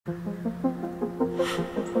In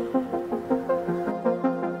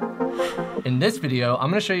this video, I'm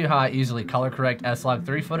going to show you how I easily color correct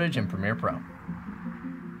SLOG3 footage in Premiere Pro.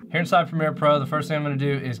 Here inside Premiere Pro, the first thing I'm going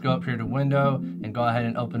to do is go up here to Window and go ahead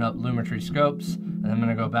and open up Lumetri Scopes. And I'm going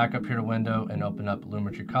to go back up here to Window and open up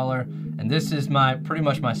Lumetri Color. And this is pretty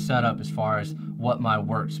much my setup as far as what my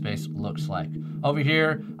workspace looks like. Over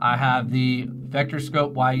here, I have the Vector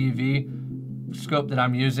Scope YUV scope that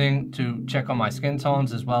I'm using to check on my skin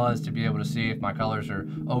tones, as well as to be able to see if my colors are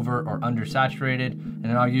over or under saturated. And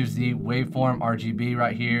then I'll use the waveform RGB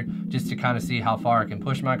right here just to kind of see how far I can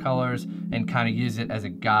push my colors and kind of use it as a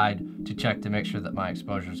guide to check to make sure that my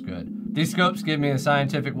exposure is good. These scopes give me a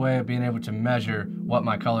scientific way of being able to measure what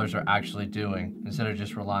my colors are actually doing instead of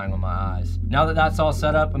just relying on my eyes. Now that that's all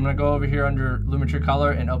set up, I'm going to go over here under Lumetri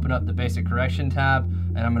Color and open up the Basic Correction tab,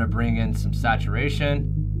 and I'm going to bring in some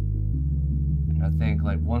saturation. I think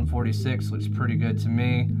like 146 looks pretty good to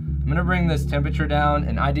me. I'm gonna bring this temperature down,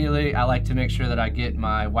 and ideally I like to make sure that I get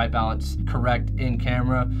my white balance correct in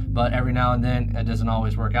camera, but every now and then it doesn't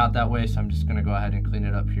always work out that way, so I'm just gonna go ahead and clean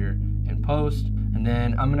it up here in post. And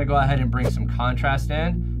then I'm gonna go ahead and bring some contrast in,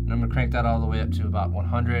 and I'm gonna crank that all the way up to about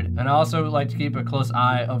 100. And I also like to keep a close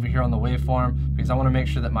eye over here on the waveform because I wanna make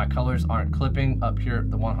sure that my colors aren't clipping up here at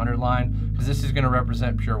the 100 line, because this is gonna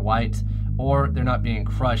represent pure white, or they're not being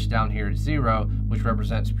crushed down here at 0, which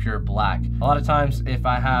represents pure black. A lot of times, if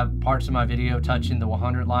I have parts of my video touching the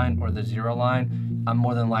 100 line or the 0 line, I'm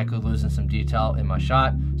more than likely losing some detail in my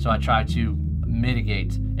shot, so I try to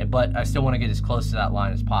mitigate it, but I still want to get as close to that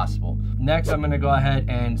line as possible. Next, I'm going to go ahead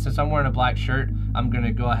and, since I'm wearing a black shirt, I'm going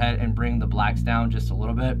to go ahead and bring the blacks down just a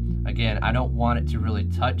little bit. Again, I don't want it to really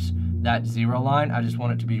touch that 0 line, I just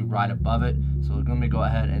want it to be right above it. So let me go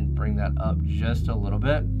ahead and bring that up just a little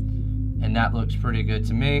bit. And that looks pretty good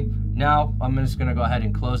to me. Now, I'm just gonna go ahead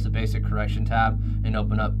and close the Basic Correction tab and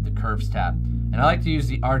open up the Curves tab. And I like to use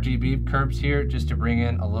the RGB curves here just to bring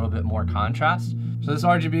in a little bit more contrast. So this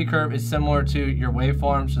RGB curve is similar to your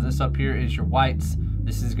waveform. So this up here is your whites.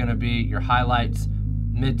 This is gonna be your highlights,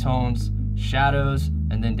 midtones, shadows,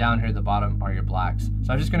 and then down here at the bottom are your blacks.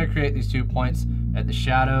 So I'm just gonna create these 2 points at the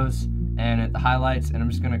shadows and at the highlights, and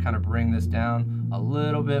I'm just gonna kind of bring this down a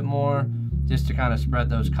little bit more, just to kind of spread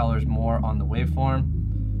those colors more on the waveform,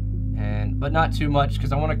 but not too much,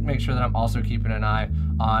 because I want to make sure that I'm also keeping an eye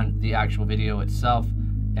on the actual video itself.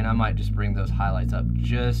 And I might just bring those highlights up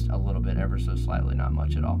just a little bit, ever so slightly, not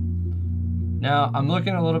much at all. Now I'm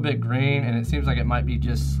looking a little bit green, and it seems like it might be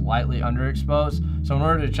just slightly underexposed. So in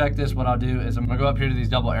order to check this, what I'll do is I'm gonna go up here to these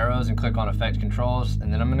double arrows and click on Effect Controls,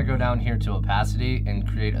 and then I'm gonna go down here to Opacity and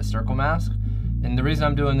create a circle mask. And the reason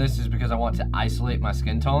I'm doing this is because I want to isolate my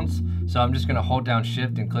skin tones. So I'm just gonna hold down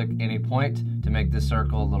Shift and click any point to make this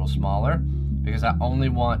circle a little smaller, because I only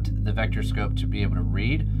want the vector scope to be able to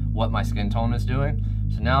read what my skin tone is doing.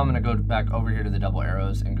 So now I'm gonna go back over here to the double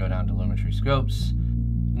arrows and go down to Lumetri Scopes.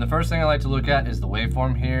 And the first thing I like to look at is the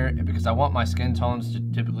waveform here, because I want my skin tones to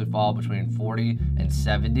typically fall between 40 and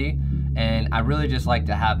 70. And I really just like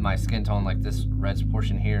to have my skin tone, like this red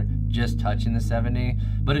portion here, just touching the 70,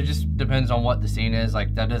 but it just depends on what the scene is.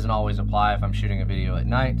 Like, that doesn't always apply if I'm shooting a video at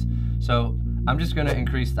night. So I'm just gonna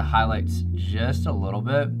increase the highlights just a little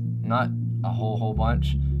bit, not a whole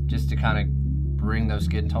bunch, just to kind of bring those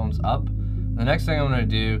skin tones up. The next thing I'm gonna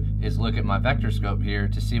do is look at my vector scope here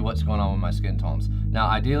to see what's going on with my skin tones. Now,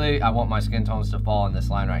 ideally, I want my skin tones to fall in this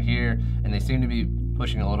line right here, and they seem to be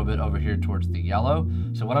pushing a little bit over here towards the yellow.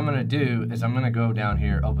 So what I'm gonna do is I'm gonna go down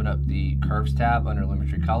here, open up the Curves tab under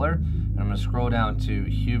Lumetri Color, and I'm gonna scroll down to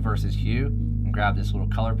Hue versus Hue and grab this little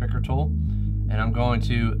color picker tool. And I'm going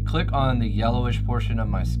to click on the yellowish portion of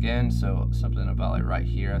my skin, so something about like right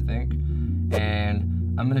here, I think.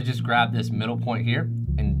 And I'm gonna just grab this middle point here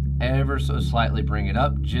and ever so slightly bring it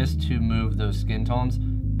up, just to move those skin tones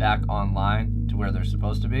back online to where they're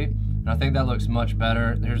supposed to be. And I think that looks much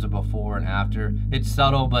better. Here's a before and after. It's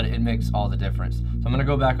subtle, but it makes all the difference. So I'm gonna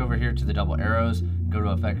go back over here to the double arrows, go to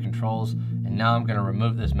Effect Controls, and now I'm gonna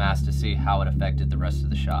remove this mask to see how it affected the rest of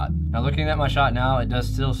the shot. Now, looking at my shot now, it does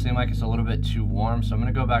still seem like it's a little bit too warm, so I'm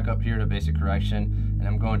gonna go back up here to Basic Correction, and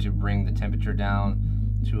I'm going to bring the temperature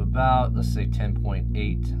down to about, let's say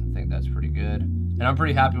 10.8. I think that's pretty good. And I'm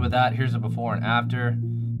pretty happy with that. Here's a before and after.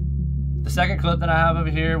 The second clip that I have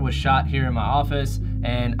over here was shot here in my office,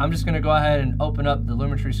 and I'm just gonna go ahead and open up the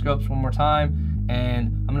Lumetri Scopes one more time, and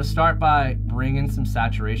I'm gonna start by bringing some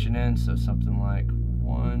saturation in, so something like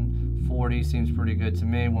 140 seems pretty good to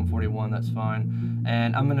me, 141, that's fine.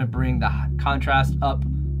 And I'm gonna bring the contrast up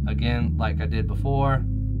again like I did before,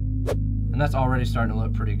 and that's already starting to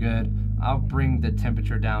look pretty good. I'll bring the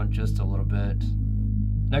temperature down just a little bit.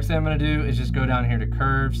 Next thing I'm gonna do is just go down here to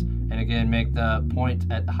curves, and again, make the point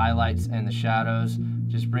at the highlights and the shadows,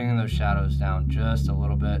 just bringing those shadows down just a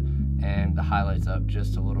little bit and the highlights up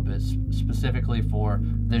just a little bit, specifically for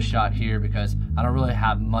this shot here, because I don't really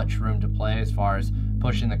have much room to play as far as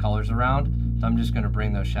pushing the colors around. So I'm just gonna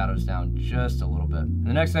bring those shadows down just a little bit. And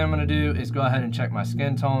the next thing I'm gonna do is go ahead and check my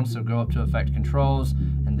skin tone. So go up to Effect Controls,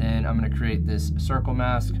 and then I'm gonna create this circle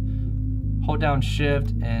mask. Hold down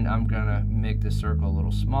Shift, and I'm gonna make this circle a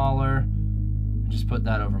little smaller. Just put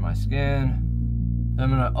that over my skin. Then I'm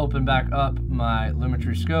gonna open back up my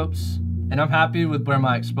Lumetri scopes, and I'm happy with where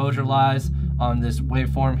my exposure lies on this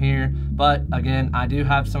waveform here. But again, I do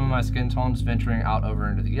have some of my skin tones venturing out over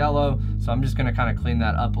into the yellow, so I'm just gonna kind of clean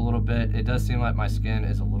that up a little bit. It does seem like my skin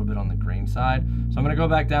is a little bit on the green side. So I'm gonna go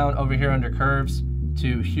back down over here under curves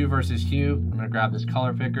to hue versus hue. I'm gonna grab this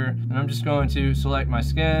color picker, and I'm just going to select my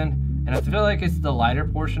skin. And I feel like it's the lighter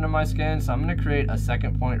portion of my skin, so I'm gonna create a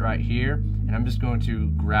second point right here, and I'm just going to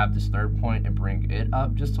grab this third point and bring it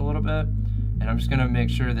up just a little bit. And I'm just gonna make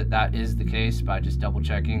sure that that is the case by just double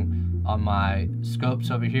checking on my scopes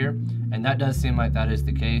over here. And that does seem like that is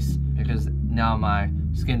the case, because now my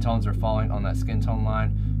skin tones are falling on that skin tone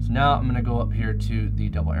line. So now I'm gonna go up here to the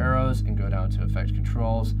double arrows and go down to Effect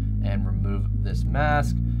Controls and remove this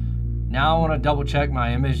mask. Now I want to double check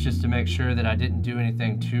my image just to make sure that I didn't do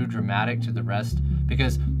anything too dramatic to the rest,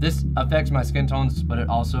 because this affects my skin tones, but it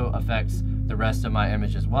also affects the rest of my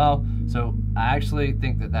image as well. So I actually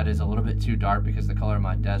think that that is a little bit too dark, because the color of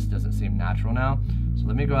my desk doesn't seem natural now. So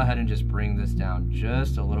let me go ahead and just bring this down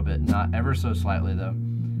just a little bit, not ever so slightly though.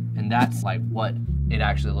 And that's like what it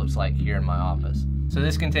actually looks like here in my office. So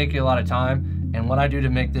this can take you a lot of time. And what I do to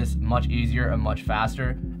make this much easier and much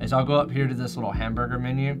faster is I'll go up here to this little hamburger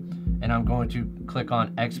menu, and I'm going to click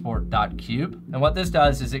on export.cube. And what this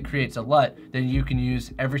does is it creates a LUT that you can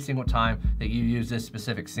use every single time that you use this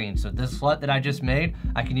specific scene. So this LUT that I just made,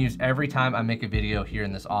 I can use every time I make a video here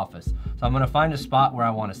in this office. So I'm gonna find a spot where I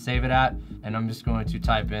wanna save it at, and I'm just going to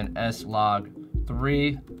type in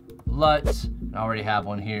SLOG3 LUT. I already have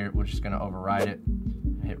one here. We're just gonna override it,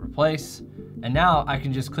 hit replace. And now I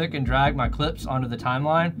can just click and drag my clips onto the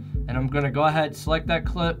timeline, and I'm gonna go ahead, select that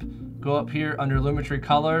clip, go up here under Lumetri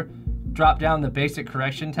Color, drop down the Basic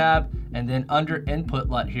Correction tab, and then under Input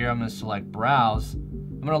LUT here, I'm gonna select Browse.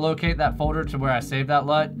 I'm gonna locate that folder to where I saved that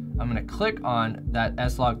LUT. I'm gonna click on that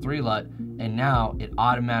SLOG3 LUT, and now it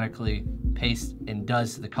automatically pastes and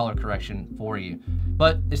does the color correction for you.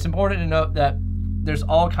 But it's important to note that there's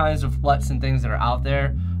all kinds of LUTs and things that are out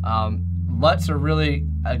there. LUTs are really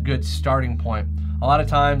a good starting point. A lot of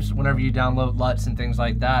times, whenever you download LUTs and things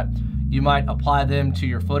like that, you might apply them to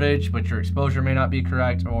your footage, but your exposure may not be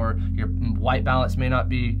correct, or your white balance may not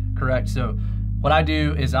be correct. So what I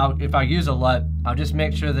do is if I use a LUT, I'll just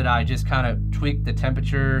make sure that I just kind of tweak the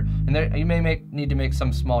temperature. And there, you may need to make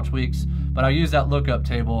some small tweaks, but I'll use that lookup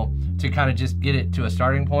table to kind of just get it to a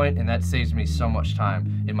starting point, and that saves me so much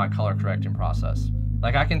time in my color correcting process.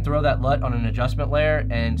 Like, I can throw that LUT on an adjustment layer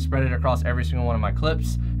and spread it across every single one of my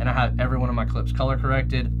clips, and I have every one of my clips color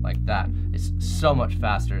corrected like that. It's so much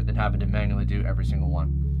faster than having to manually do every single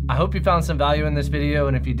one. I hope you found some value in this video,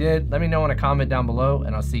 and if you did, let me know in a comment down below,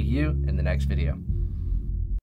 and I'll see you in the next video.